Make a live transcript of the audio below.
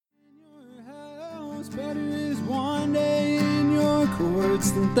knows better is one day in your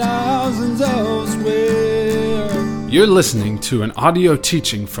courts than thousands elsewhere. You're listening to an audio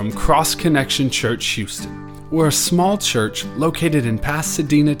teaching from Cross Connection Church, Houston. We're a small church located in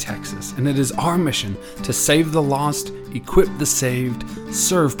Pasadena, Texas, and it is our mission to save the lost, equip the saved,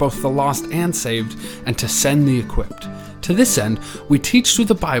 serve both the lost and saved, and to send the equipped. To this end, we teach through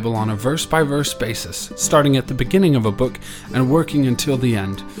the Bible on a verse-by-verse basis, starting at the beginning of a book and working until the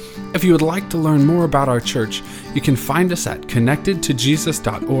end. If you would like to learn more about our church, you can find us at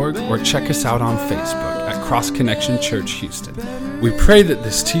connectedtojesus.org or check us out on Facebook at Cross Connection Church Houston. We pray that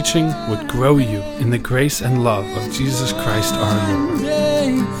this teaching would grow you in the grace and love of Jesus Christ our Lord.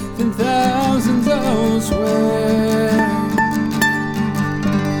 Than thousands elsewhere.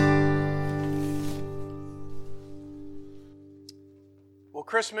 Well,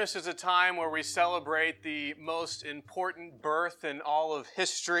 Christmas is a time where we celebrate the most important birth in all of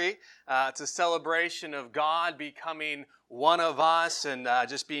history. It's a celebration of God becoming one of us and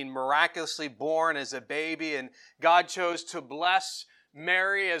just being miraculously born as a baby. And God chose to bless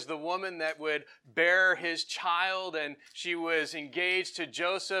Mary as the woman that would bear his child, and she was engaged to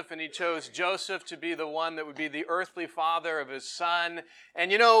Joseph, and he chose Joseph to be the one that would be the earthly father of his son.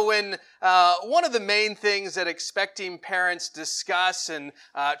 And you know, when one of the main things that expecting parents discuss and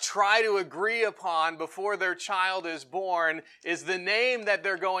try to agree upon before their child is born is the name that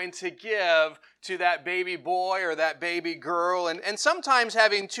they're going to give to that baby boy or that baby girl. And sometimes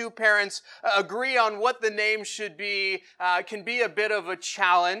having two parents agree on what the name should be can be a bit of a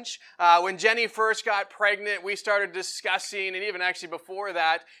challenge. When Jenny first got pregnant, we started discussing, and even actually before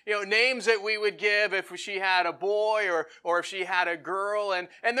that, names that we would give if she had a boy or if she had a girl. And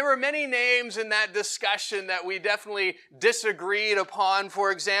there were many names in that discussion that we definitely disagreed upon.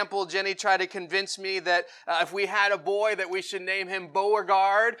 For example, Jenny tried to convince me that if we had a boy that we should name him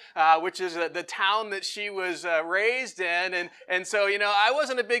Beauregard, which is the town that she was raised in. And so, I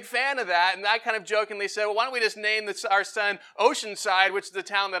wasn't a big fan of that. And I kind of jokingly said, well, why don't we just name our son Oceanside, which is the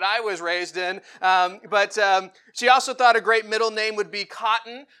town that I was raised in. But she also thought a great middle name would be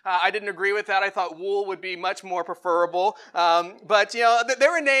Cotton. I didn't agree with that. I thought Wool would be much more preferable. But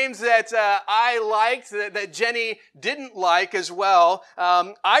there were names that I liked that Jenny didn't like as well.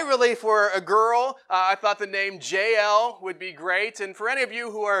 I really, for a girl, I thought the name JL would be great. And for any of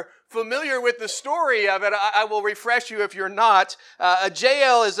you who are familiar with the story of it, I will refresh you if you're not.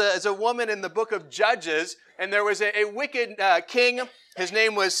 Jael is a woman in the book of Judges, and there was a wicked king. His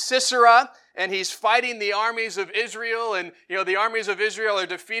name was Sisera, and he's fighting the armies of Israel, and the armies of Israel are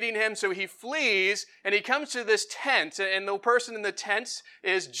defeating him, so he flees, and he comes to this tent, and the person in the tent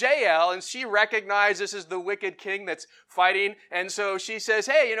is Jael, and she recognizes this is the wicked king that's fighting, and so she says,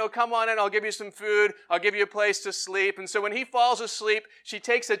 hey, come on in, I'll give you some food, I'll give you a place to sleep. And so when he falls asleep, she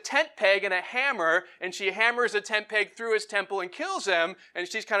takes a tent peg and a hammer, and she hammers a tent peg through his temple and kills him, and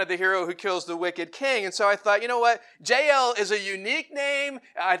she's kind of the hero who kills the wicked king. And so I thought, you know what, Jael is a unique name,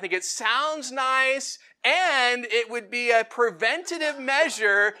 I think it sounds nice, and it would be a preventative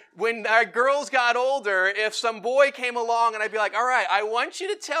measure when our girls got older. If some boy came along and I'd be like, all right, I want you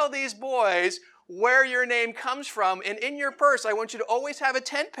to tell these boys where your name comes from, and in your purse, I want you to always have a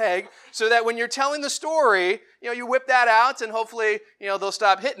tent peg so that when you're telling the story, you whip that out and hopefully, they'll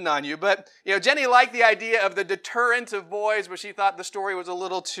stop hitting on you. But, Jenny liked the idea of the deterrent of boys, but she thought the story was a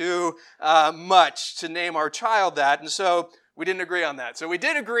little too much to name our child that. And so we didn't agree on that. So we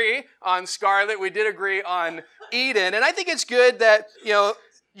did agree on Scarlett. We did agree on Eden. And I think it's good that,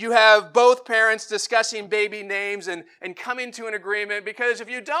 you have both parents discussing baby names and coming to an agreement, because if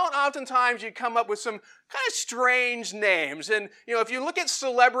you don't, oftentimes you come up with some kind of strange names. And, if you look at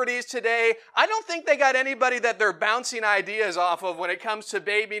celebrities today, I don't think they got anybody that they're bouncing ideas off of when it comes to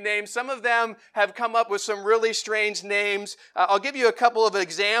baby names. Some of them have come up with some really strange names. I'll give you a couple of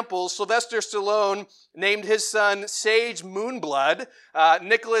examples. Sylvester Stallone named his son Sage Moonblood.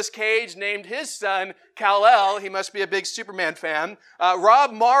 Nicolas Cage named his son Kal-El. He must be a big Superman fan.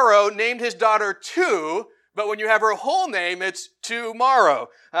 Rob Morrow named his daughter Tu, but when you have her whole name, it's Tomorrow.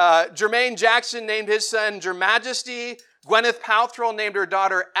 Jermaine Jackson named his son Jermajesty. Gwyneth Paltrow named her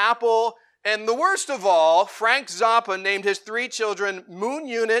daughter Apple. And the worst of all, Frank Zappa named his 3 children Moon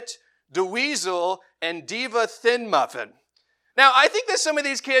Unit, DeWeasel, and Diva Thin Muffin. Now, I think that some of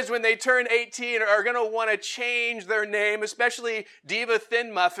these kids, when they turn 18, are going to want to change their name, especially Diva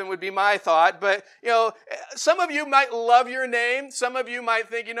Thin Muffin would be my thought. But, some of you might love your name. Some of you might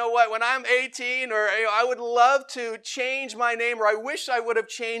think, when I'm 18, or I would love to change my name, or I wish I would have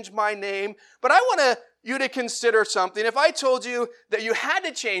changed my name. But I want you to consider something. If I told you that you had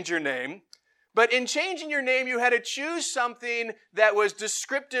to change your name, But in changing your name, you had to choose something that was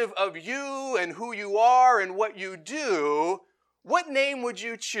descriptive of you and who you are and what you do. What name would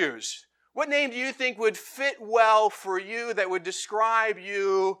you choose? What name do you think would fit well for you, that would describe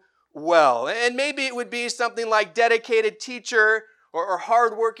you well? And maybe it would be something like dedicated teacher, or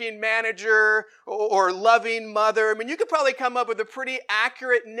hardworking manager, or loving mother. I mean, you could probably come up with a pretty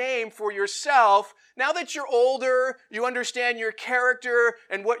accurate name for yourself. Now that you're older, you understand your character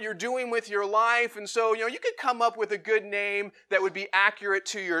and what you're doing with your life. And so, you could come up with a good name that would be accurate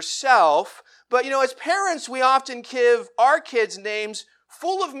to yourself. But, as parents, we often give our kids names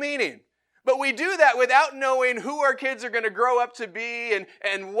full of meaning. But we do that without knowing who our kids are going to grow up to be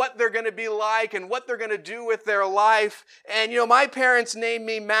and what they're going to be like and what they're going to do with their life. And, my parents named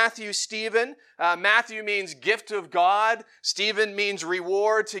me Matthew Stephen. Matthew means gift of God. Stephen means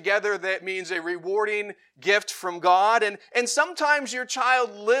reward. Together, that means a rewarding gift from God. And sometimes your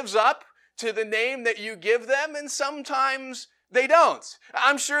child lives up to the name that you give them, and sometimes they don't.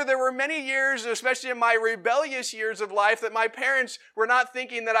 I'm sure there were many years, especially in my rebellious years of life, that my parents were not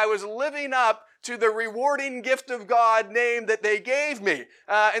thinking that I was living up to the rewarding gift of God name that they gave me.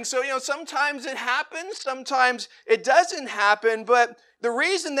 And so, sometimes it happens, sometimes it doesn't happen, but the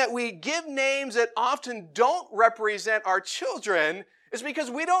reason that we give names that often don't represent our children is because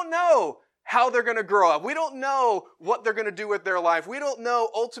we don't know how they're going to grow up. We don't know what they're going to do with their life. We don't know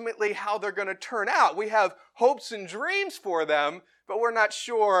ultimately how they're going to turn out. We have hopes and dreams for them, but we're not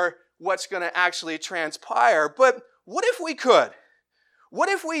sure what's going to actually transpire. But what if we could? What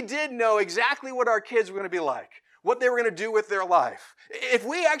if we did know exactly what our kids were going to be like? What they were going to do with their life? If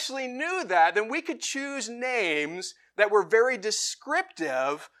we actually knew that, then we could choose names that were very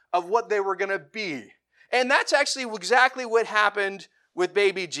descriptive of what they were going to be. And that's actually exactly what happened with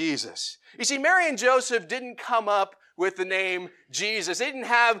baby Jesus. You see, Mary and Joseph didn't come up with the name Jesus. They didn't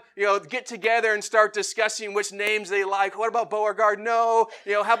have, get together and start discussing which names they like. What about Beauregard? No.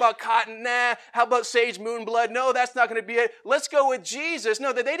 How about Cotton? Nah. How about Sage Moonblood? No, that's not going to be it. Let's go with Jesus.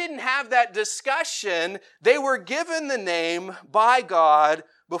 No, they didn't have that discussion. They were given the name by God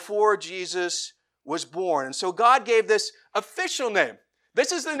before Jesus was born. And so God gave this official name.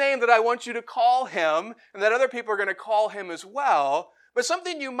 This is the name that I want you to call him, and that other people are going to call him as well. But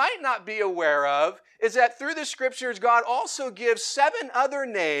something you might not be aware of is that through the scriptures, God also gives 7 other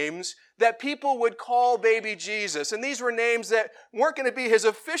names that people would call baby Jesus. And these were names that weren't going to be his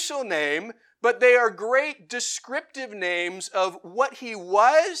official name, but they are great descriptive names of what he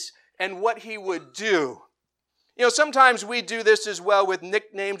was and what he would do. Sometimes we do this as well with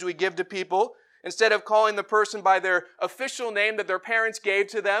nicknames we give to people. Instead of calling the person by their official name that their parents gave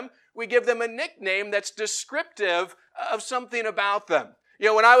to them, we give them a nickname that's descriptive of something about them.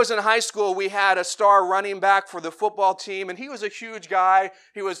 When I was in high school, we had a star running back for the football team, and he was a huge guy.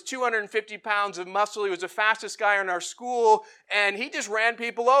 He was 250 pounds of muscle. He was the fastest guy in our school, and he just ran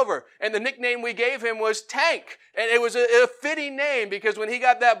people over. And the nickname we gave him was Tank. And it was a fitting name because when he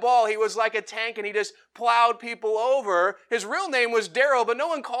got that ball, he was like a tank, and he just plowed people over. His real name was Daryl, but no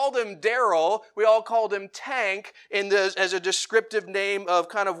one called him Daryl. We all called him Tank as a descriptive name of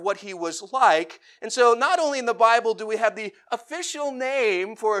kind of what he was like. And so not only in the Bible do we have the official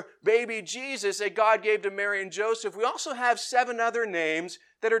name for baby Jesus that God gave to Mary and Joseph, we also have 7 other names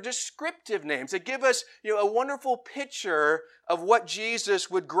that are descriptive names that give us, a wonderful picture of what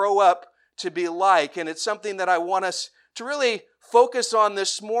Jesus would grow up to be like. And it's something that I want us to really focus on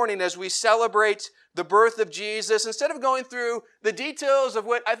this morning as we celebrate the birth of Jesus. Instead of going through the details of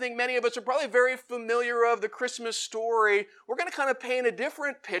what I think many of us are probably very familiar of, the Christmas story, we're going to kind of paint a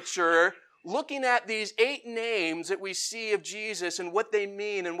different picture looking at these 8 names that we see of Jesus and what they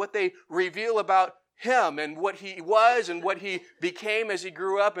mean and what they reveal about him and what he was and what he became as he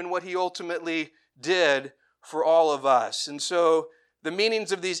grew up and what he ultimately did for all of us. And so the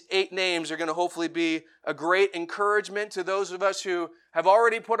meanings of these 8 names are going to hopefully be a great encouragement to those of us who have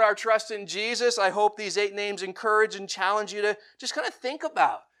already put our trust in Jesus. I hope these 8 names encourage and challenge you to just kind of think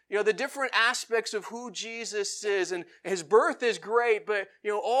about, the different aspects of who Jesus is. And his birth is great, but,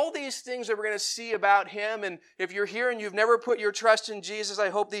 all these things that we're going to see about him. And if you're here and you've never put your trust in Jesus, I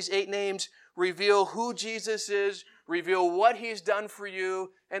hope these 8 names reveal who Jesus is, reveal what he's done for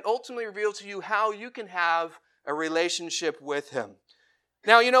you, and ultimately reveal to you how you can have a relationship with him.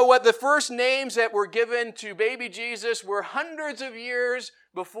 Now, you know what? The first names that were given to baby Jesus were hundreds of years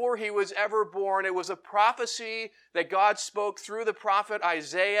before he was ever born. It was a prophecy that God spoke through the prophet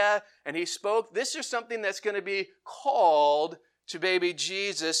Isaiah, and he spoke, this is something that's going to be called to baby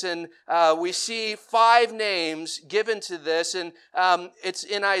Jesus, and we see 5 names given to this, and it's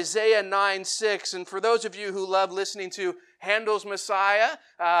in Isaiah 9:6. And for those of you who love listening to Handel's Messiah,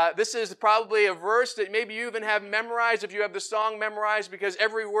 this is probably a verse that maybe you even have memorized if you have the song memorized, because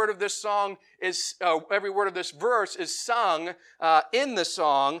every word of this verse is sung in the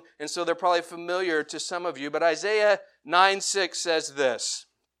song, and so they're probably familiar to some of you. But Isaiah 9:6 says this: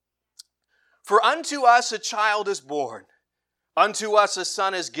 "For unto us a child is born, unto us a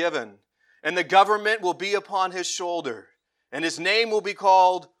son is given, and the government will be upon his shoulder, and his name will be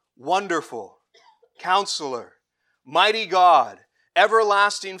called Wonderful, Counselor, Mighty God,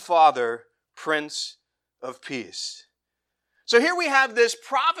 Everlasting Father, Prince of Peace." So here we have this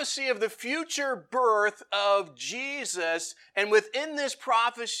prophecy of the future birth of Jesus, and within this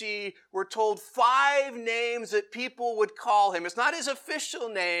prophecy, we're told 5 names that people would call him. It's not his official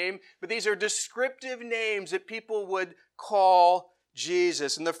name, but these are descriptive names that people would call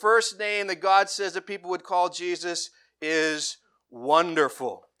Jesus. And the first name that God says that people would call Jesus is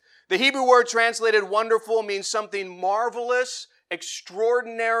Wonderful. The Hebrew word translated wonderful means something marvelous,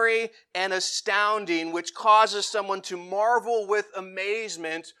 extraordinary, and astounding, which causes someone to marvel with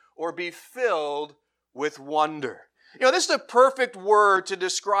amazement or be filled with wonder. You know, this is the perfect word to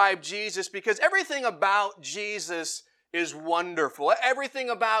describe Jesus, because everything about Jesus is wonderful. Everything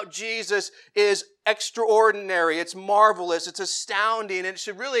about Jesus is extraordinary. It's marvelous. It's astounding. And it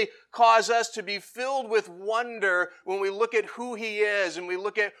should really cause us to be filled with wonder when we look at who he is and we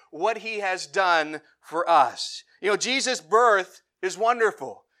look at what he has done for us. You know, Jesus' birth is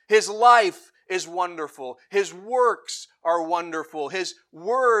wonderful. His life is wonderful. His works are wonderful. His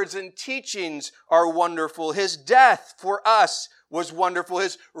words and teachings are wonderful. His death for us was wonderful.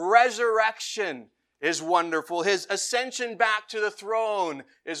 His resurrection is wonderful. His ascension back to the throne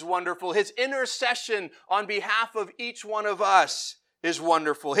is wonderful. His intercession on behalf of each one of us is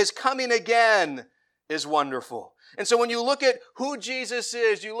wonderful. His coming again is wonderful. And so when you look at who Jesus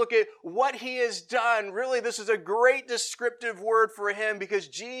is, you look at what he has done, really this is a great descriptive word for him, because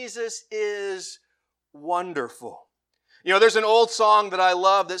Jesus is wonderful. You know, there's an old song that I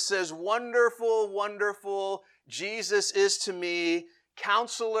love that says, "Wonderful, wonderful, Jesus is to me,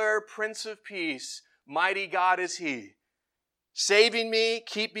 Counselor, Prince of Peace, mighty God is he. Saving me,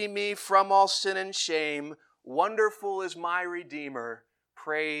 keeping me from all sin and shame. Wonderful is my Redeemer.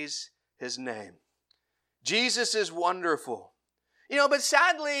 Praise his name." Jesus is wonderful. You know, but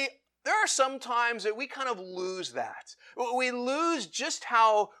sadly, there are some times that we kind of lose that. We lose just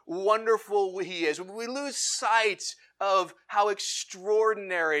how wonderful he is. We lose sight of how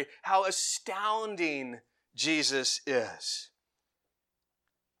extraordinary, how astounding Jesus is.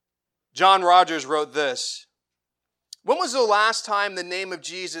 John Rogers wrote this: "When was the last time the name of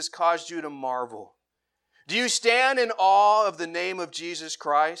Jesus caused you to marvel? Do you stand in awe of the name of Jesus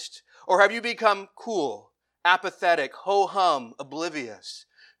Christ? Or have you become cool, apathetic, ho-hum, oblivious?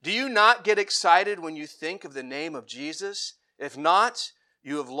 Do you not get excited when you think of the name of Jesus? If not,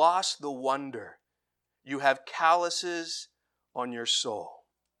 you have lost the wonder. You have calluses on your soul."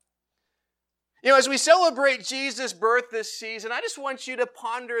 You know, as we celebrate Jesus' birth this season, I just want you to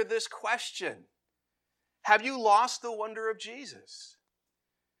ponder this question: have you lost the wonder of Jesus?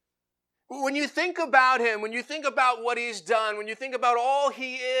 When you think about him, when you think about what he's done, when you think about all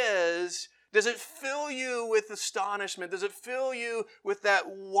he is, does it fill you with astonishment? Does it fill you with that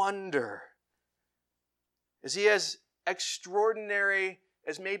wonder? Is he as extraordinary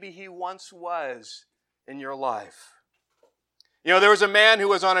as maybe he once was in your life? You know, there was a man who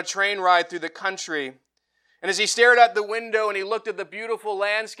was on a train ride through the country, and as he stared out the window and he looked at the beautiful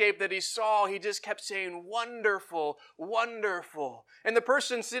landscape that he saw, he just kept saying, "Wonderful, wonderful." And the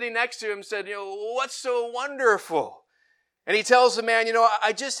person sitting next to him said, "You know, what's so wonderful?" And he tells the man, "You know,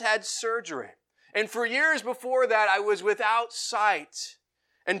 I just had surgery. And for years before that, I was without sight.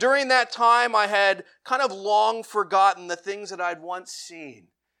 And during that time, I had kind of long forgotten the things that I'd once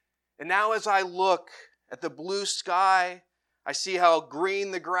seen. And now as I look at the blue sky, I see how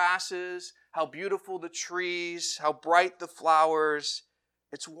green the grass is, how beautiful the trees, how bright the flowers.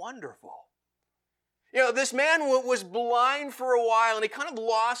 It's wonderful." You know, this man was blind for a while, and he kind of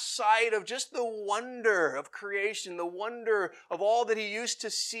lost sight of just the wonder of creation, the wonder of all that he used to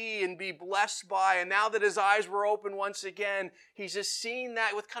see and be blessed by. And now that his eyes were open once again, he's just seeing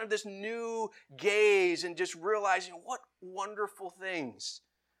that with kind of this new gaze and just realizing what wonderful things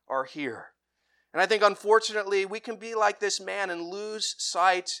are here. And I think, unfortunately, we can be like this man and lose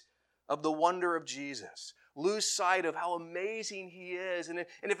sight of the wonder of Jesus. Lose sight of how amazing he is. And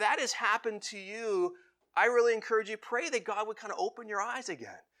if that has happened to you, I really encourage you, pray that God would kind of open your eyes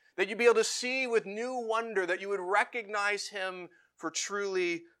again. that you'd be able to see with new wonder, that you would recognize him for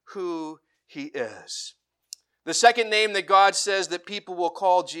truly who he is. The second name that God says that people will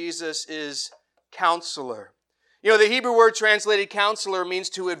call Jesus is Counselor. You know, the Hebrew word translated counselor means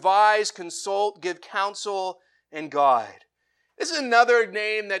to advise, consult, give counsel, and guide. This is another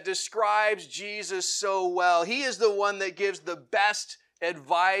name that describes Jesus so well. He is the one that gives the best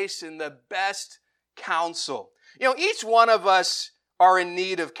advice and the best counsel. You know, each one of us are in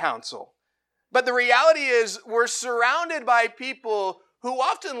need of counsel. But the reality is we're surrounded by people who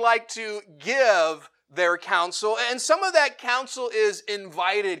often like to give their counsel, and some of that counsel is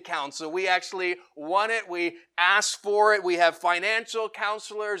invited counsel. We actually want it, we ask for it. We have financial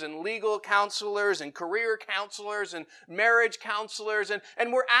counselors and legal counselors and career counselors and marriage counselors,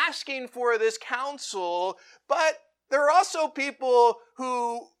 and we're asking for this counsel, but there are also people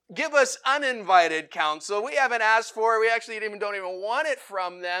who give us uninvited counsel. We haven't asked for it. We actually don't even want it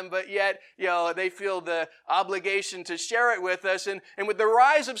from them, but yet, they feel the obligation to share it with us. And with the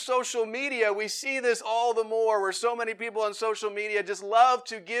rise of social media, we see this all the more, where so many people on social media just love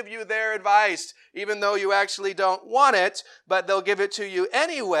to give you their advice, even though you actually don't want it, but they'll give it to you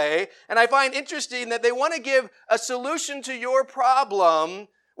anyway. And I find interesting that they want to give a solution to your problem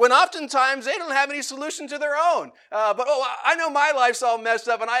when oftentimes they don't have any solution to their own. I know my life's all messed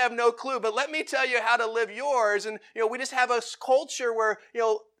up and I have no clue, but let me tell you how to live yours. And, we just have a culture where,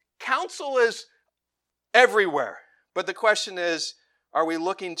 counsel is everywhere. But the question is, are we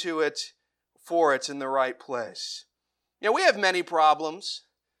looking to it for it in the right place? We have many problems.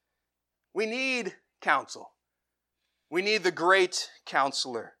 We need counsel. We need the great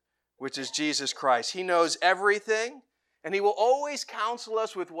counselor, which is Jesus Christ. He knows everything. And he will always counsel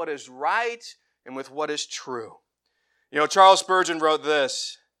us with what is right and with what is true. Charles Spurgeon wrote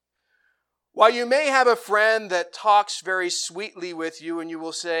this: "While you may have a friend that talks very sweetly with you, and you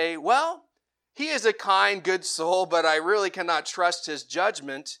will say, 'Well, he is a kind, good soul, but I really cannot trust his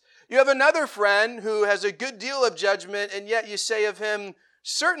judgment,' you have another friend who has a good deal of judgment, and yet you say of him,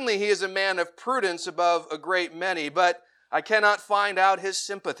 'Certainly he is a man of prudence above a great many, but I cannot find out his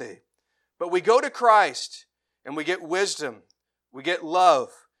sympathy.' But we go to Christ, and we get wisdom, we get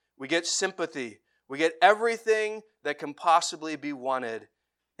love, we get sympathy, we get everything that can possibly be wanted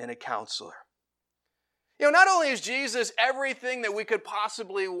in a counselor." Not only is Jesus everything that we could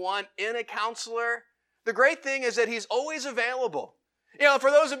possibly want in a counselor, the great thing is that he's always available.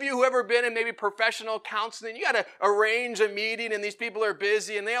 For those of you who have ever been in maybe professional counseling, you got to arrange a meeting and these people are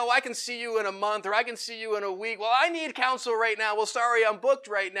busy and I can see you in a month or I can see you in a week. Well, I need counsel right now. Well, sorry, I'm booked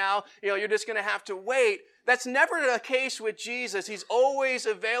right now. You're just going to have to wait. That's never the case with Jesus. He's always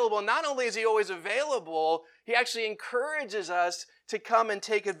available. Not only is he always available, he actually encourages us to come and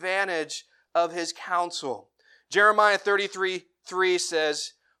take advantage of his counsel. Jeremiah 33:3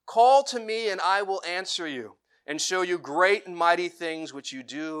 says, "Call to me and I will answer you and show you great and mighty things which you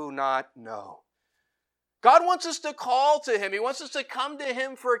do not know." God wants us to call to him. He wants us to come to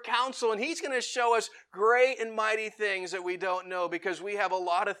him for counsel, and he's going to show us great and mighty things that we don't know, because we have a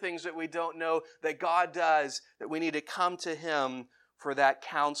lot of things that we don't know that God does, that we need to come to him for that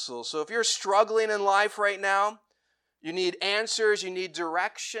counsel. So if you're struggling in life right now, you need answers, you need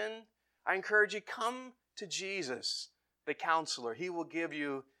direction, I encourage you, come to Jesus, the counselor. He will give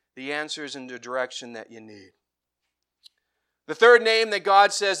you the answers and the direction that you need. The third name that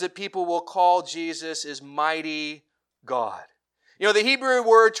God says that people will call Jesus is Mighty God. The Hebrew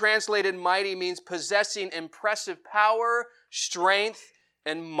word translated mighty means possessing impressive power, strength,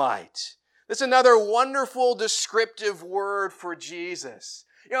 and might. This is another wonderful descriptive word for Jesus.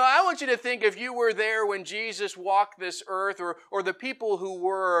 I want you to think, if you were there when Jesus walked this earth, or the people who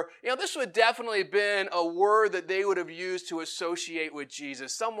were, this would definitely have been a word that they would have used to associate with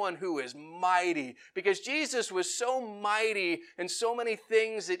Jesus. Someone who is mighty, because Jesus was so mighty in so many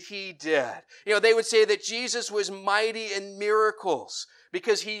things that he did. They would say that Jesus was mighty in miracles,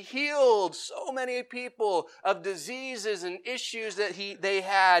 because he healed so many people of diseases and issues that they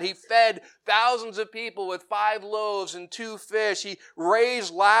had. He fed thousands of people with 5 loaves and 2 fish. He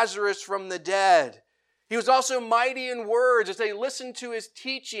raised Lazarus from the dead. He was also mighty in words. As they listened to his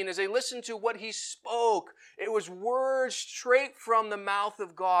teaching, as they listened to what he spoke, it was words straight from the mouth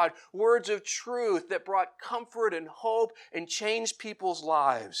of God, words of truth that brought comfort and hope and changed people's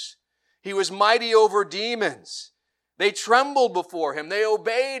lives. He was mighty over demons. They trembled before him. They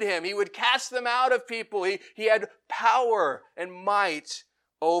obeyed him. He would cast them out of people. He had power and might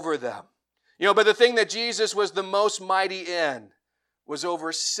over them. But the thing that Jesus was the most mighty in was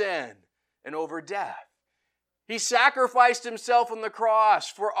over sin and over death. He sacrificed himself on the cross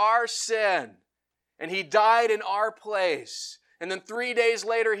for our sin, and he died in our place. And then 3 days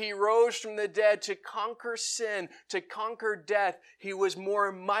later, he rose from the dead to conquer sin, to conquer death. He was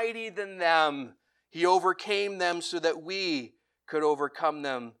more mighty than them. He overcame them so that we could overcome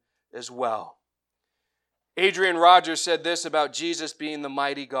them as well. Adrian Rogers said this about Jesus being the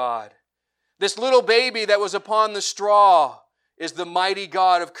mighty God. This little baby that was upon the straw is the mighty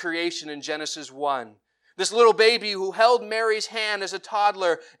God of creation in Genesis 1. This little baby who held Mary's hand as a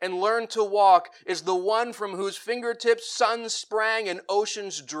toddler and learned to walk is the one from whose fingertips suns sprang and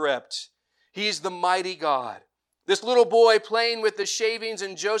oceans dripped. He's the mighty God. This little boy playing with the shavings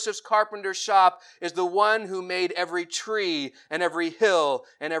in Joseph's carpenter's shop is the one who made every tree and every hill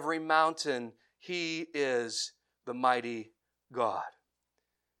and every mountain. He is the mighty God.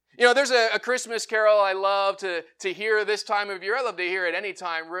 You know, there's a Christmas carol I love to hear this time of year. I love to hear it any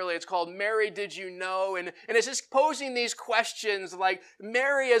time, really. It's called Mary, Did You Know? And it's just posing these questions like,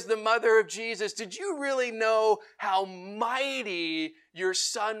 Mary as the mother of Jesus, did you really know how mighty your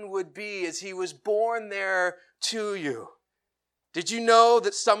son would be as he was born there to you? Did you know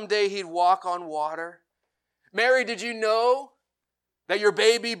that someday he'd walk on water? Mary, did you know that your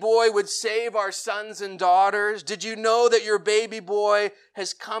baby boy would save our sons and daughters? Did you know that your baby boy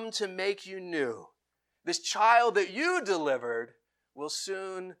has come to make you new? This child that you delivered will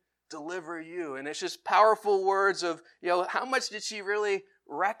soon deliver you. And it's just powerful words of, how much did she really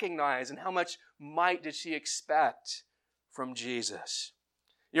recognize and how much might did she expect from Jesus?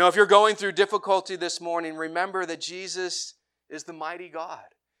 If you're going through difficulty this morning, remember that Jesus is the mighty God.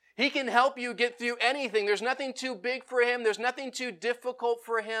 He can help you get through anything. There's nothing too big for him. There's nothing too difficult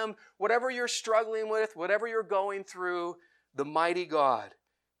for him. Whatever you're struggling with, whatever you're going through, the mighty God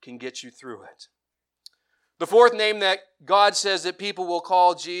can get you through it. The fourth name that God says that people will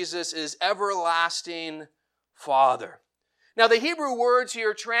call Jesus is Everlasting Father. Now, the Hebrew words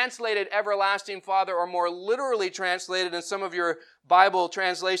here translated Everlasting Father are more literally translated in some of your Bible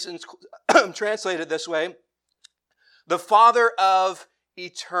translations translated this way. The Father of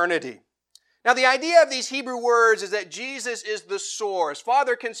eternity. Now, the idea of these Hebrew words is that Jesus is the source.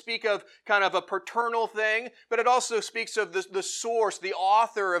 Father can speak of kind of a paternal thing, but it also speaks of the source, the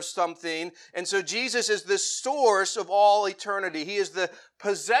author of something. And so Jesus is the source of all eternity. He is the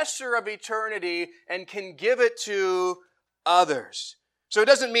possessor of eternity and can give it to others. So it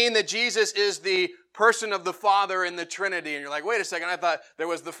doesn't mean that Jesus is the person of the Father in the Trinity. And you're like, wait a second, I thought there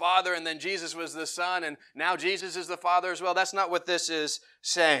was the Father and then Jesus was the Son and now Jesus is the Father as well. That's not what this is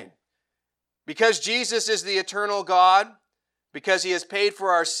saying. Because Jesus is the eternal God, because he has paid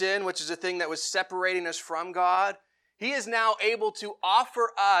for our sin, which is a thing that was separating us from God, he is now able to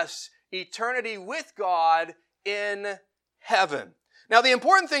offer us eternity with God in heaven. Now, the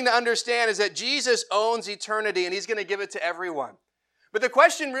important thing to understand is that Jesus owns eternity and he's going to give it to everyone. But the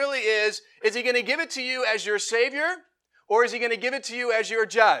question really is he going to give it to you as your Savior or is he going to give it to you as your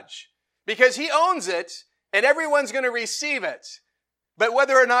judge? Because he owns it and everyone's going to receive it. But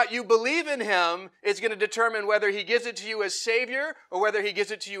whether or not you believe in him is going to determine whether he gives it to you as Savior or whether he gives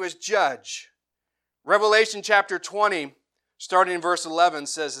it to you as judge. Revelation chapter 20, starting in verse 11,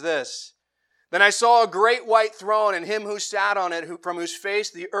 says this. Then I saw a great white throne and him who sat on it, from whose face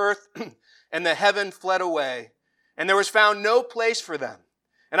the earth and the heaven fled away. And there was found no place for them.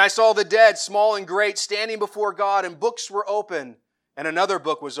 And I saw the dead, small and great, standing before God, and books were open. And another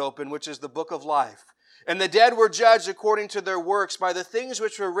book was open, which is the book of life. And the dead were judged according to their works by the things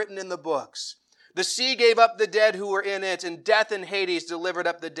which were written in the books. The sea gave up the dead who were in it, and death and Hades delivered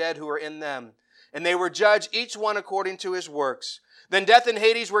up the dead who were in them. And they were judged, each one according to his works. Then death and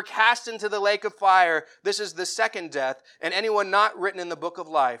Hades were cast into the lake of fire. This is the second death, and anyone not written in the book of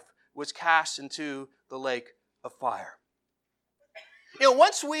life was cast into the lake of fire.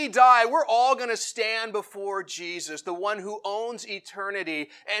 Once we die, we're all going to stand before Jesus, the one who owns eternity.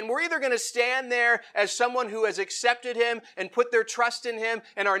 And we're either going to stand there as someone who has accepted him and put their trust in him,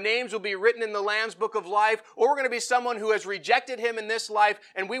 and our names will be written in the Lamb's book of life, or we're going to be someone who has rejected him in this life,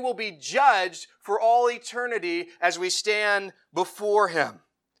 and we will be judged for all eternity as we stand before him.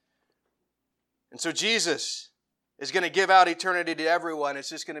 And so Jesus is going to give out eternity to everyone. It's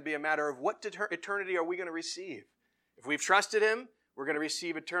just going to be a matter of what eternity are we going to receive. If we've trusted him, we're going to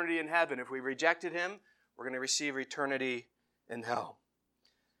receive eternity in heaven. If we rejected him, we're going to receive eternity in hell.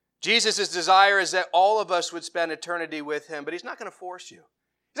 Jesus' desire is that all of us would spend eternity with him, but he's not going to force you.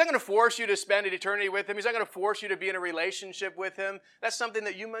 He's not going to force you to spend an eternity with him. He's not going to force you to be in a relationship with him. That's something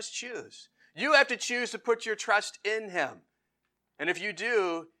that you must choose. You have to choose to put your trust in him. And if you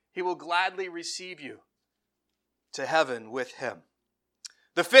do, he will gladly receive you to heaven with him.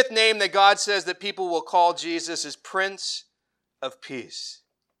 The fifth name that God says that people will call Jesus is Prince of Peace.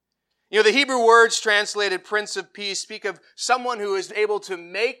 You know, the Hebrew words translated Prince of Peace speak of someone who is able to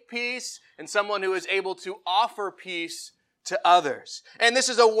make peace and someone who is able to offer peace to others. And this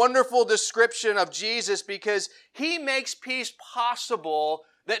is a wonderful description of Jesus because he makes peace possible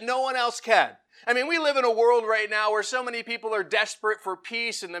that no one else can. I mean, we live in a world right now where so many people are desperate for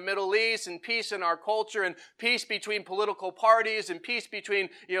peace in the Middle East and peace in our culture and peace between political parties and peace between,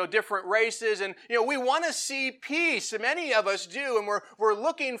 different races. And, we want to see peace. And many of us do. And we're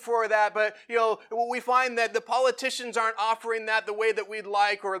looking for that. But, we find that the politicians aren't offering that the way that we'd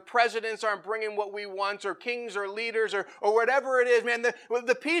like, or presidents aren't bringing what we want, or kings or leaders or whatever it is. Man,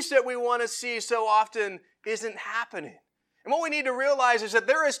 the peace that we want to see so often isn't happening. And what we need to realize is that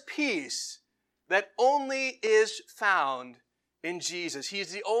there is peace that only is found in Jesus.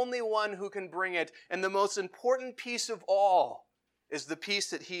 He's the only one who can bring it. And the most important peace of all is the peace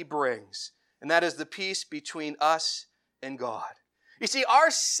that he brings. And that is the peace between us and God. You see, our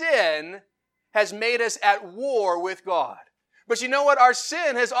sin has made us at war with God. But you know what? Our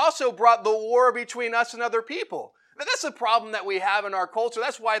sin has also brought the war between us and other people. That's the problem that we have in our culture.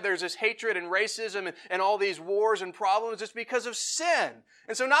 That's why there's this hatred and racism and all these wars and problems. It's because of sin.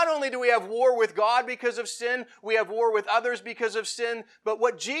 And so not only do we have war with God because of sin, we have war with others because of sin, but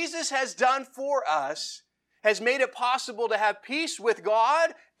what Jesus has done for us has made it possible to have peace with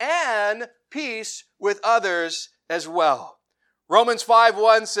God and peace with others as well. Romans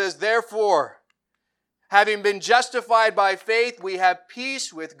 5:1 says, "Therefore, having been justified by faith, we have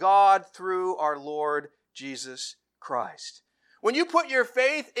peace with God through our Lord Jesus Christ." When you put your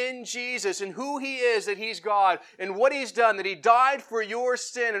faith in Jesus and who he is, that he's God, and what he's done, that he died for your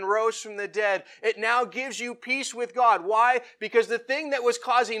sin and rose from the dead, it now gives you peace with God. Why? Because the thing that was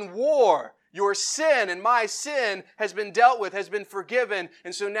causing war, your sin and my sin, has been dealt with, has been forgiven,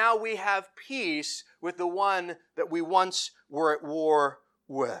 and so now we have peace with the one that we once were at war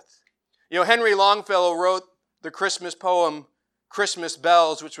with. Henry Longfellow wrote the Christmas poem, Christmas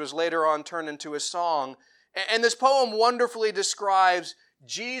Bells, which was later on turned into a song. And this poem wonderfully describes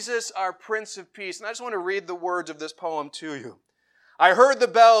Jesus, our Prince of Peace. And I just want to read the words of this poem to you. "I heard the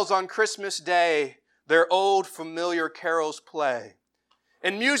bells on Christmas Day, their old familiar carols play.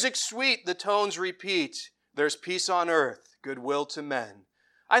 In music sweet the tones repeat, there's peace on earth, goodwill to men.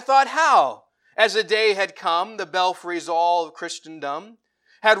 I thought how, as the day had come, the belfries all of Christendom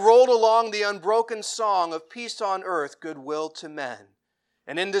had rolled along the unbroken song of peace on earth, goodwill to men.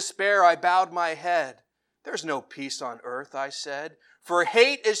 And in despair I bowed my head. There's no peace on earth, I said, for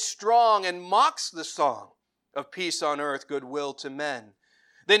hate is strong and mocks the song of peace on earth, goodwill to men.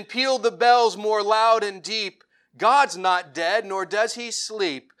 Then pealed the bells more loud and deep. God's not dead, nor does he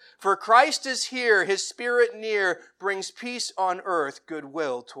sleep. For Christ is here, his Spirit near, brings peace on earth,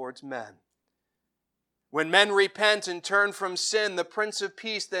 goodwill towards men. When men repent and turn from sin, the Prince of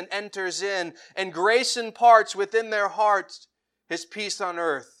Peace then enters in, and grace imparts within their hearts his peace on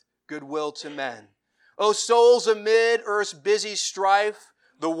earth, goodwill to men. O souls amid earth's busy strife,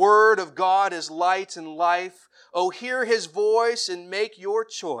 the word of God is light and life. O hear his voice and make your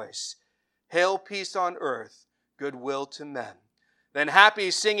choice. Hail peace on earth, goodwill to men. Then happy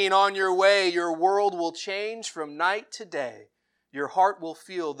singing on your way, your world will change from night to day. Your heart will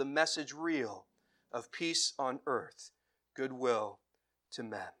feel the message real of peace on earth, goodwill to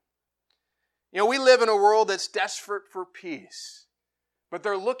men." We live in a world that's desperate for peace, but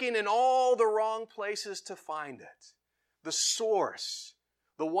they're looking in all the wrong places to find it. The source,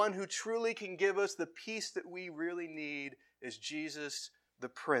 the one who truly can give us the peace that we really need, is Jesus, the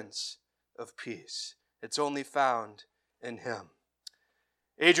Prince of Peace. It's only found in him.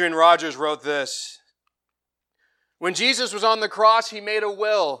 Adrian Rogers wrote this: "When Jesus was on the cross, he made a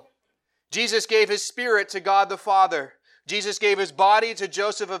will. Jesus gave his spirit to God the Father. Jesus gave his body to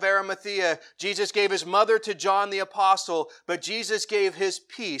Joseph of Arimathea. Jesus gave his mother to John the Apostle. But Jesus gave his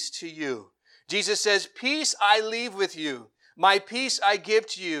peace to you. Jesus says, 'Peace I leave with you. My peace I give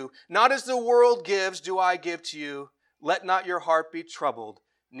to you. Not as the world gives do I give to you. Let not your heart be troubled,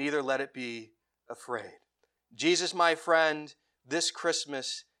 neither let it be afraid.'" Jesus, my friend, this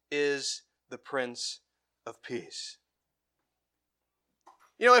Christmas is the Prince of Peace.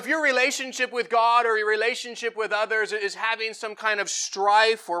 If your relationship with God or your relationship with others is having some kind of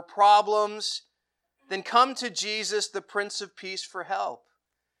strife or problems, then come to Jesus, the Prince of Peace, for help.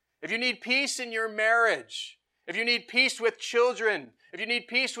 If you need peace in your marriage, if you need peace with children, if you need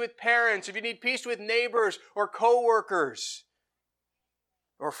peace with parents, if you need peace with neighbors or co-workers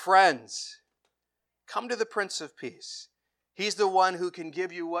or friends, come to the Prince of Peace. He's the one who can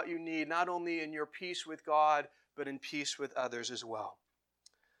give you what you need, not only in your peace with God, but in peace with others as well.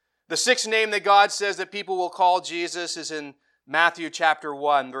 The sixth name that God says that people will call Jesus is in Matthew chapter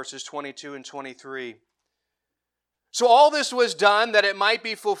 1, verses 22 and 23. So all this was done that it might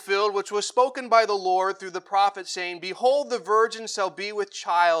be fulfilled, which was spoken by the Lord through the prophet, saying, Behold, the virgin shall be with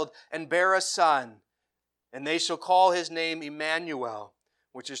child and bear a son, and they shall call his name Emmanuel,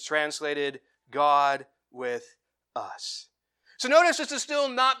 which is translated God with us. So notice this is still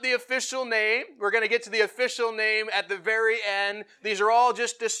not the official name. We're going to get to the official name at the very end. These are all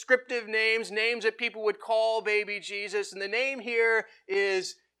just descriptive names, names that people would call baby Jesus. And the name here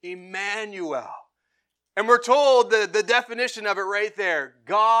is Emmanuel. And we're told the definition of it right there,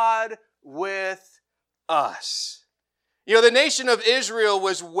 God with us. You know, the nation of Israel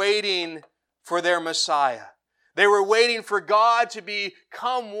was waiting for their Messiah. They were waiting for God to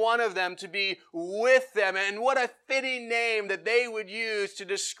become one of them, to be with them. And what a fitting name that they would use to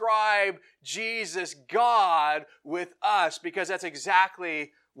describe Jesus, God with us, because that's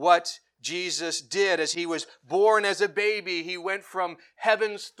exactly what Jesus did. As he was born as a baby, he went from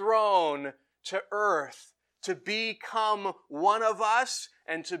heaven's throne to earth to become one of us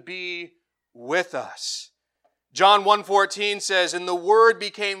and to be with us. John 1:14 says, And the Word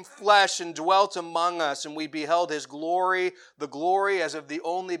became flesh and dwelt among us, and we beheld His glory, the glory as of the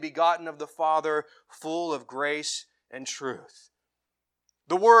only begotten of the Father, full of grace and truth.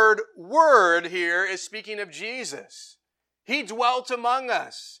 The word here is speaking of Jesus. He dwelt among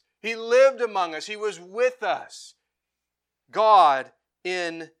us. He lived among us. He was with us. God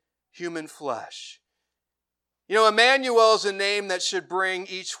in human flesh. You know, Emmanuel is a name that should bring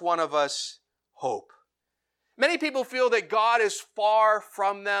each one of us hope. Many people feel that God is far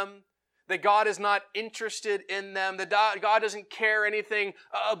from them, that God is not interested in them, that God doesn't care anything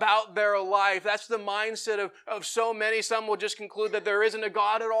about their life. That's the mindset of so many. Some will just conclude that there isn't a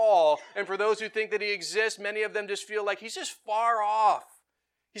God at all. And for those who think that He exists, many of them just feel like He's just far off.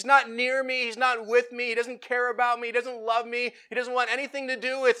 He's not near me. He's not with me. He doesn't care about me. He doesn't love me. He doesn't want anything to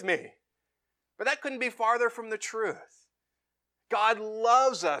do with me. But that couldn't be farther from the truth. God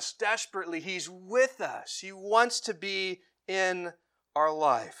loves us desperately. He's with us. He wants to be in our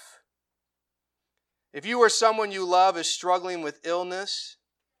life. If you or someone you love is struggling with illness,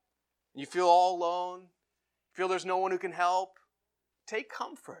 you feel all alone, feel there's no one who can help, take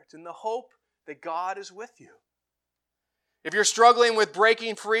comfort in the hope that God is with you. If you're struggling with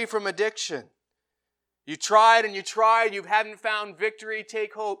breaking free from addiction, you tried, you haven't found victory,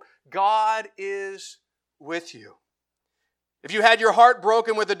 take hope. God is with you. If you had your heart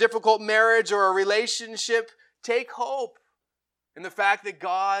broken with a difficult marriage or a relationship, take hope in the fact that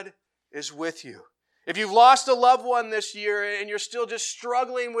God is with you. If you've lost a loved one this year and you're still just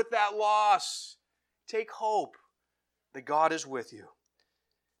struggling with that loss, take hope that God is with you.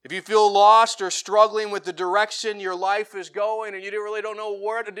 If you feel lost or struggling with the direction your life is going and you really don't know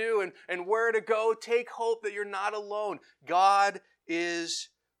where to do and where to go, take hope that you're not alone. God is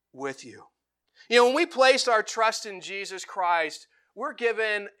with you. You know, when we place our trust in Jesus Christ, we're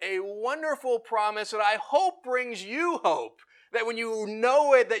given a wonderful promise that I hope brings you hope, that when you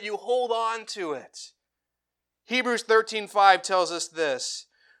know it, that you hold on to it. Hebrews 13:5 tells us this,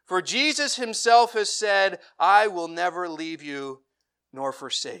 For Jesus Himself has said, I will never leave you nor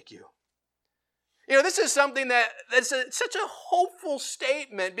forsake you. You know, this is something that's such a hopeful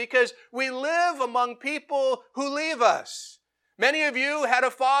statement because we live among people who leave us. Many of you had a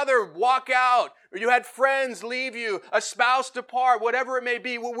father walk out, or you had friends leave you, a spouse depart, whatever it may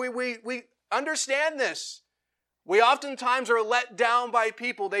be. We understand this. We oftentimes are let down by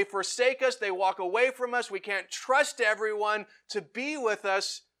people. They forsake us. They walk away from us. We can't trust everyone to be with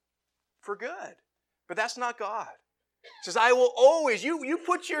us for good. But that's not God. He says, I will always, you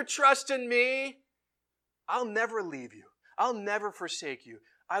put your trust in me, I'll never leave you. I'll never forsake you.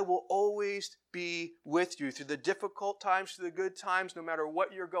 I will always be with you through the difficult times, through the good times, no matter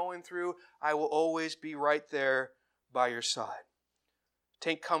what you're going through, I will always be right there by your side.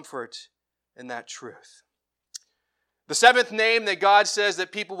 Take comfort in that truth. The seventh name that God says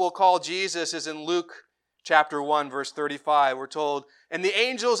that people will call Jesus is in Luke chapter 1, verse 35. We're told, And the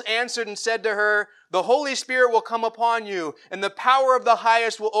angels answered and said to her, The Holy Spirit will come upon you, and the power of the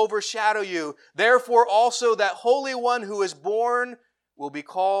highest will overshadow you. Therefore also that Holy One who is born will be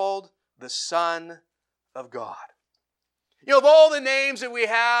called the Son of God. You know, of all the names that we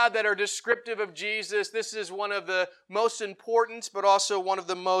have that are descriptive of Jesus, this is one of the most important, but also one of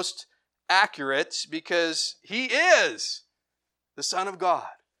the most accurate, because He is the Son of God.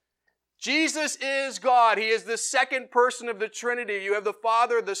 Jesus is God. He is the second person of the Trinity. You have the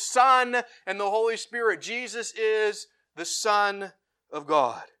Father, the Son, and the Holy Spirit. Jesus is the Son of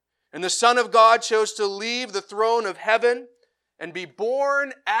God. And the Son of God chose to leave the throne of heaven and be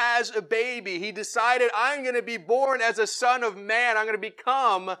born as a baby. He decided, I'm going to be born as a son of man. I'm going to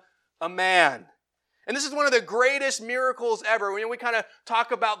become a man. And this is one of the greatest miracles ever. We kind of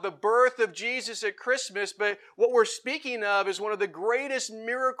talk about the birth of Jesus at Christmas, but what we're speaking of is one of the greatest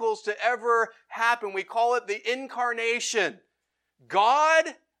miracles to ever happen. We call it the incarnation.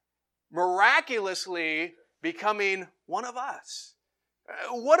 God miraculously becoming one of us.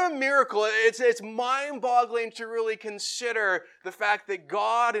 What a miracle. It's mind-boggling to really consider the fact that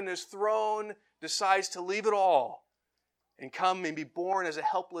God in His throne decides to leave it all and come and be born as a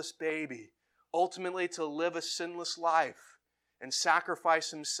helpless baby, ultimately to live a sinless life and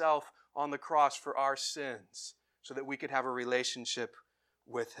sacrifice Himself on the cross for our sins so that we could have a relationship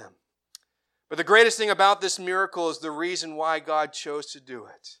with Him. But the greatest thing about this miracle is the reason why God chose to do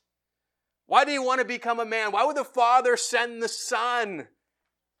it. Why do He want to become a man? Why would the Father send the Son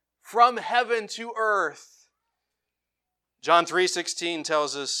from heaven to earth? John 3:16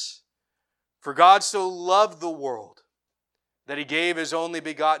 tells us, "For God so loved the world that He gave His only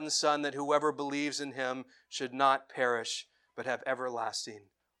begotten Son, that whoever believes in Him should not perish, but have everlasting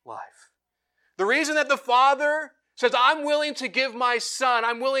life." The reason that the Father says, I'm willing to give my Son,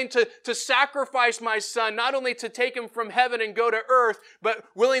 I'm willing to sacrifice my Son, not only to take Him from heaven and go to earth, but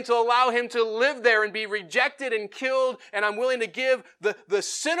willing to allow Him to live there and be rejected and killed, and I'm willing to give the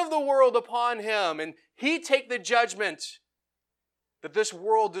sin of the world upon Him, and He take the judgment that this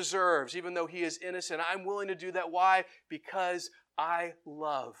world deserves, even though He is innocent. I'm willing to do that. Why? Because I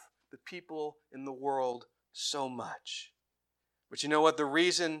love the people in the world so much. But you know what? The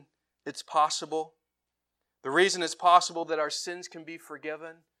reason it's possible that our sins can be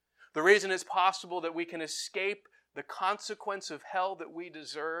forgiven, the reason it's possible that we can escape the consequence of hell that we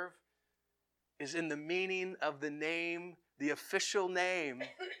deserve, is in the meaning of the name, the official name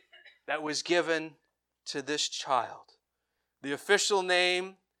that was given to this child. The official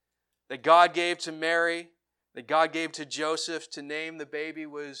name that God gave to Mary, that God gave to Joseph to name the baby,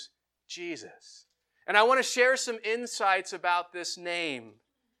 was Jesus. And I want to share some insights about this name.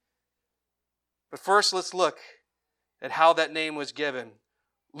 But first, let's look at how that name was given.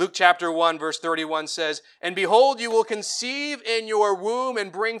 Luke chapter 1, verse 31 says, "And behold, you will conceive in your womb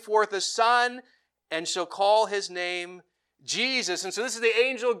and bring forth a son, and shall call his name Jesus." And so this is the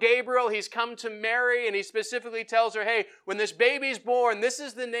angel Gabriel. He's come to Mary, and he specifically tells her, hey, when this baby's born, this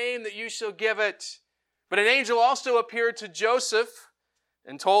is the name that you shall give it. But an angel also appeared to Joseph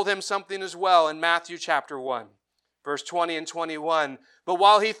and told him something as well in Matthew chapter 1. Verse 20 and 21, "But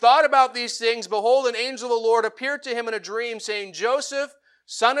while he thought about these things, behold, an angel of the Lord appeared to him in a dream, saying, Joseph,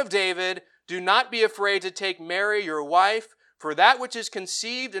 son of David, do not be afraid to take Mary, your wife, for that which is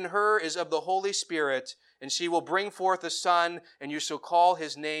conceived in her is of the Holy Spirit, and she will bring forth a son, and you shall call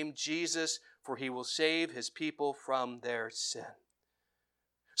his name Jesus, for he will save his people from their sin."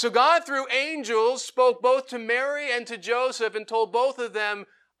 So God, through angels, spoke both to Mary and to Joseph and told both of them,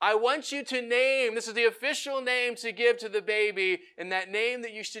 I want you to name, this is the official name to give to the baby, and that name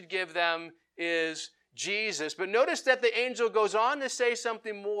that you should give them is Jesus. But notice that the angel goes on to say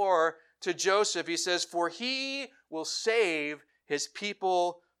something more to Joseph. He says, "For he will save his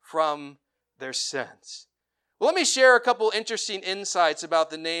people from their sins." Well, let me share a couple interesting insights about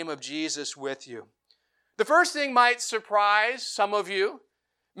the name of Jesus with you. The first thing might surprise some of you.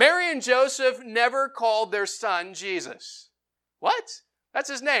 Mary and Joseph never called their son Jesus. What? That's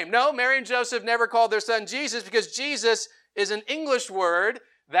his name. No, Mary and Joseph never called their son Jesus because Jesus is an English word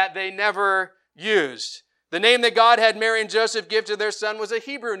that they never used. The name that God had Mary and Joseph give to their son was a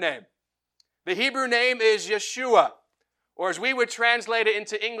Hebrew name. The Hebrew name is Yeshua, or as we would translate it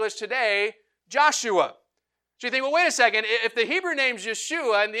into English today, Joshua. So you think, well, wait a second. If the Hebrew name's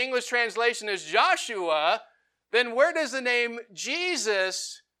Yeshua and the English translation is Joshua, then where does the name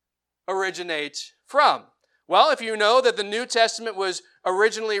Jesus originate from? Well, if you know that the New Testament was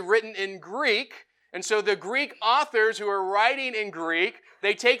originally written in Greek, and so the Greek authors who are writing in Greek,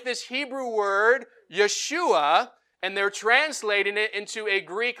 they take this Hebrew word, Yeshua, and they're translating it into a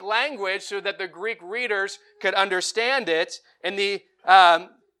Greek language so that the Greek readers could understand it. And the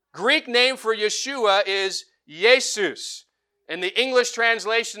Greek name for Yeshua is Jesus. And the English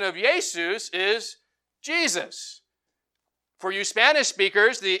translation of Jesus is Jesus. For you Spanish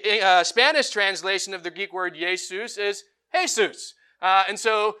speakers, the Spanish translation of the Greek word Jesus is Jesus. And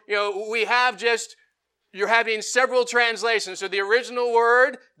so, we have you're having several translations. So the original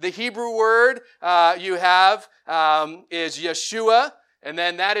word, the Hebrew word you have is Yeshua. And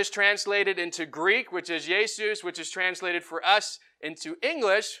then that is translated into Greek, which is Jesus, which is translated for us into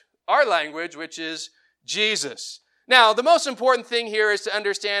English, our language, which is Jesus. Now, the most important thing here is to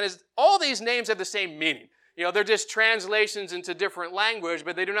understand is all these names have the same meaning. They're just translations into different language,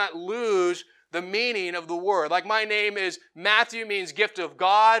 but they do not lose the meaning of the word. Like my name is Matthew, means gift of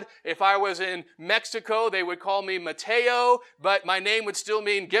God. If I was in Mexico, they would call me Mateo, but my name would still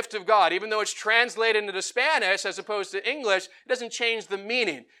mean gift of God. Even though it's translated into Spanish as opposed to English, it doesn't change the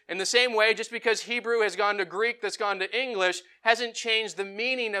meaning. In the same way, just because Hebrew has gone to Greek, that's gone to English, hasn't changed the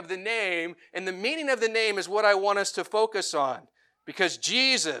meaning of the name. And the meaning of the name is what I want us to focus on. Because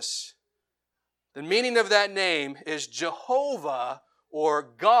Jesus, the meaning of that name is Jehovah, or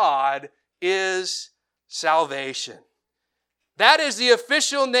God is salvation. That is the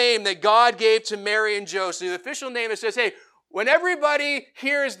official name that God gave to Mary and Joseph. The official name that says, hey, when everybody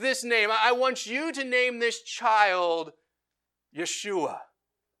hears this name, I want you to name this child Yeshua,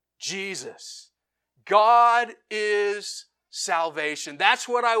 Jesus. God is salvation. That's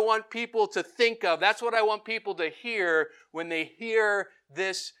what I want people to think of. That's what I want people to hear when they hear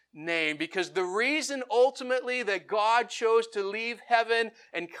this name. Because the reason ultimately that God chose to leave heaven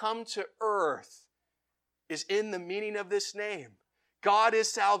and come to earth is in the meaning of this name. God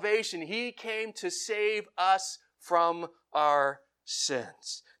is salvation. He came to save us from our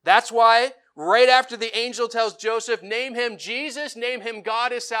sins. That's why right after the angel tells Joseph, name him Jesus, name him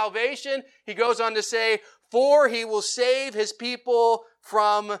God is salvation, he goes on to say, for he will save his people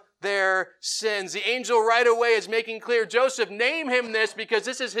from their sins. The angel right away is making clear, Joseph, name him this because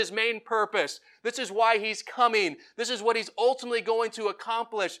this is his main purpose. This is why he's coming. This is what he's ultimately going to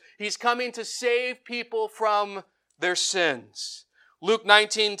accomplish. He's coming to save people from their sins. Luke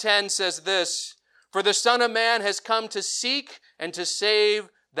 19:10 says this, for the Son of Man has come to seek and to save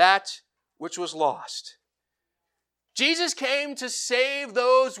that which was lost. Jesus came to save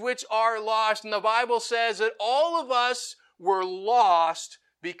those which are lost. And the Bible says that all of us were lost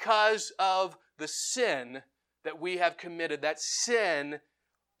because of the sin that we have committed. That sin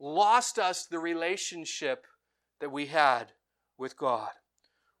lost us the relationship that we had with God.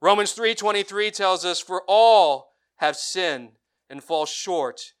 Romans 3:23 tells us, for all have sinned and fall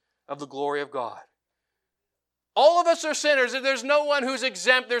short of the glory of God. All of us are sinners. There's no one who's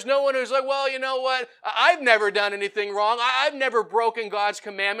exempt. There's no one who's like, well, you know what? I've never done anything wrong. I've never broken God's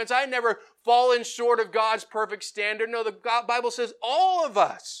commandments. I've never fallen short of God's perfect standard. No, the Bible says all of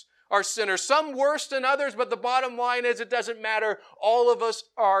us are sinners. Some worse than others, but the bottom line is it doesn't matter. All of us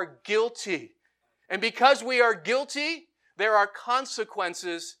are guilty. And because we are guilty, there are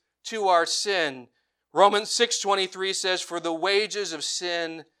consequences to our sin. Romans 6:23 says, for the wages of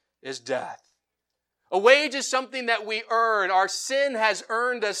sin is death. A wage is something that we earn. Our sin has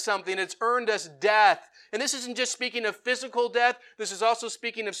earned us something. It's earned us death. And this isn't just speaking of physical death. This is also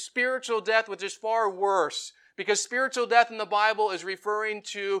speaking of spiritual death, which is far worse. Because spiritual death in the Bible is referring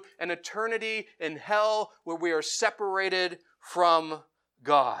to an eternity in hell where we are separated from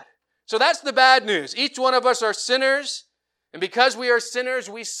God. So that's the bad news. Each one of us are sinners. And because we are sinners,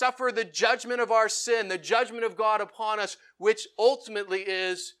 we suffer the judgment of our sin, the judgment of God upon us, which ultimately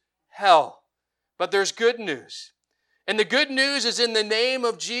is hell. But there's good news. And the good news is in the name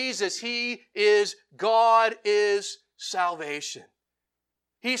of Jesus. He is God is salvation.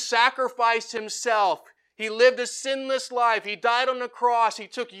 He sacrificed himself. He lived a sinless life. He died on the cross. He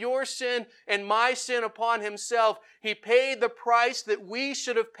took your sin and my sin upon himself. He paid the price that we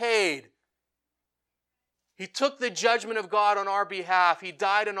should have paid. He took the judgment of God on our behalf. He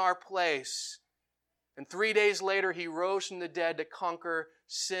died in our place. And 3 days later, he rose from the dead to conquer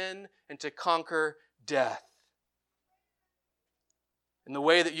sin and to conquer death. And the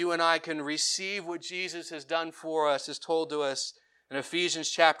way that you and I can receive what Jesus has done for us is told to us in Ephesians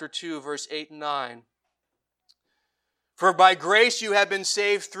chapter 2, verse 8 and 9. For by grace you have been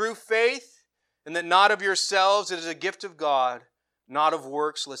saved through faith, and that not of yourselves, it is a gift of God, not of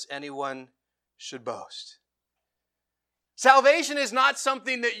works, lest anyone should boast. Salvation is not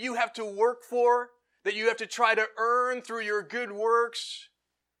something that you have to work for, that you have to try to earn through your good works.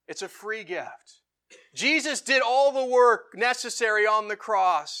 It's a free gift. Jesus did all the work necessary on the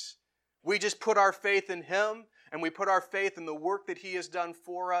cross. We just put our faith in Him, and we put our faith in the work that He has done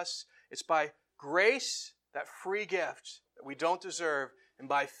for us. It's by grace, that free gift that we don't deserve, and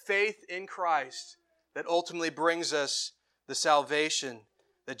by faith in Christ that ultimately brings us the salvation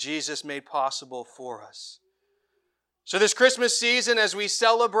that Jesus made possible for us. So this Christmas season, as we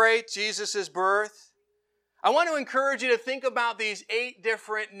celebrate Jesus' birth, I want to encourage you to think about these 8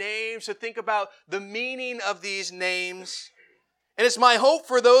 different names, to think about the meaning of these names. And it's my hope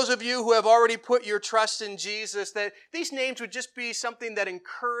for those of you who have already put your trust in Jesus that these names would just be something that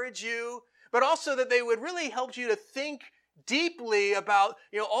encourage you, but also that they would really help you to think deeply about,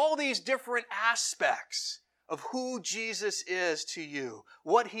 all these different aspects of who Jesus is to you,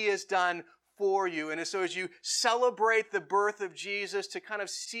 what He has done for you. And so as you celebrate the birth of Jesus, to kind of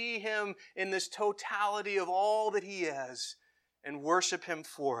see him in this totality of all that he is and worship him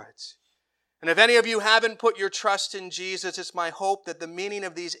for it. And if any of you haven't put your trust in Jesus, it's my hope that the meaning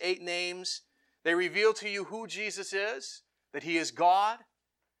of these 8 names, they reveal to you who Jesus is, that he is God,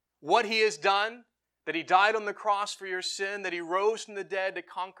 what he has done, that he died on the cross for your sin, that he rose from the dead to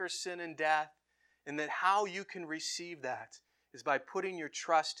conquer sin and death, and that how you can receive that is by putting your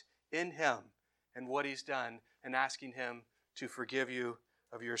trust in him and what he's done and asking him to forgive you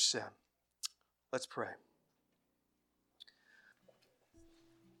of your sin. Let's pray.